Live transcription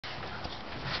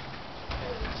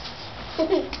Ella,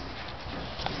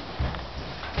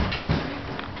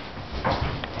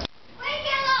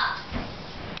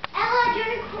 do you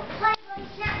want to play Body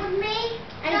Snap with me?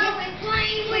 And no, we're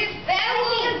playing with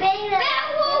Beowolf.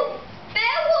 Beowolf!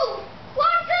 Beowolf!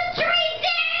 What's the tree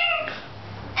there?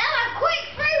 Ella, quick,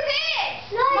 through here!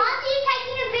 No, Marcy's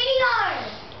taking a video.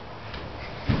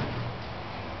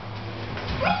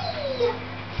 Whee!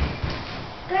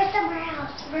 Go somewhere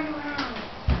else. Run around.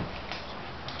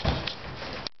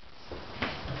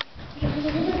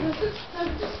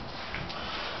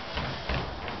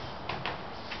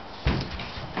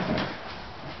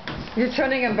 You're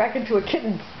turning him back into a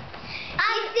kitten.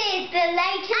 This is the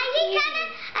latest Are you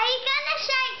gonna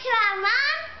show it to our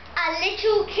mom? a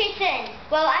little kitten.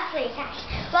 Well, actually, it's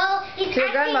To he's your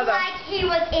acting grandmother. like he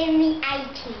was in the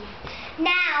 80s.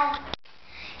 Now,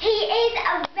 he is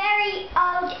a very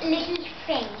old little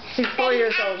thing. He's 4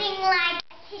 years old. Acting like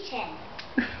a kitten.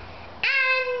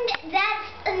 And that's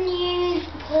the news,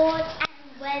 report,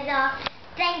 and weather.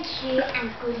 Thank you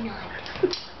and good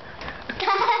night.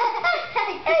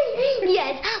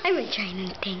 Yes, I'm a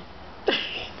Chinese thing.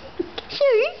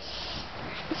 Sure.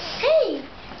 Hey.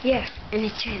 Yeah. And a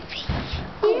trophy.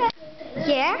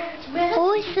 Yeah.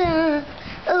 Awesome.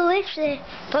 Oh, what's it?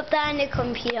 Put that on the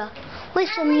computer.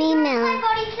 What's the me Play now?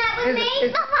 Body Snap with me?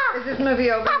 Is this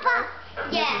movie over? Papa.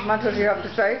 This Yeah. is much what you have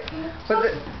to say. But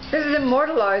this is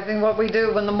immortalizing what we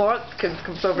do when the Moritz kids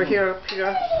comes over here.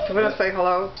 Peter, you want to say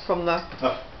hello from the...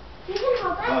 You can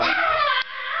hold that.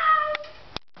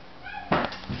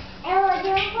 Ella, do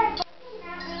you want to play?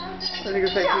 I think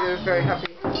it's like Peter is very happy.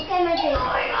 Okay, my dear.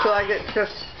 Shall I get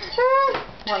just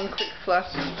one quick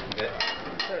flash?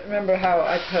 Remember how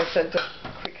I said just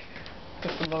quick,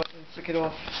 just a moment and flick it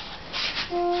off.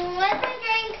 Where's my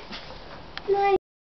drink? No.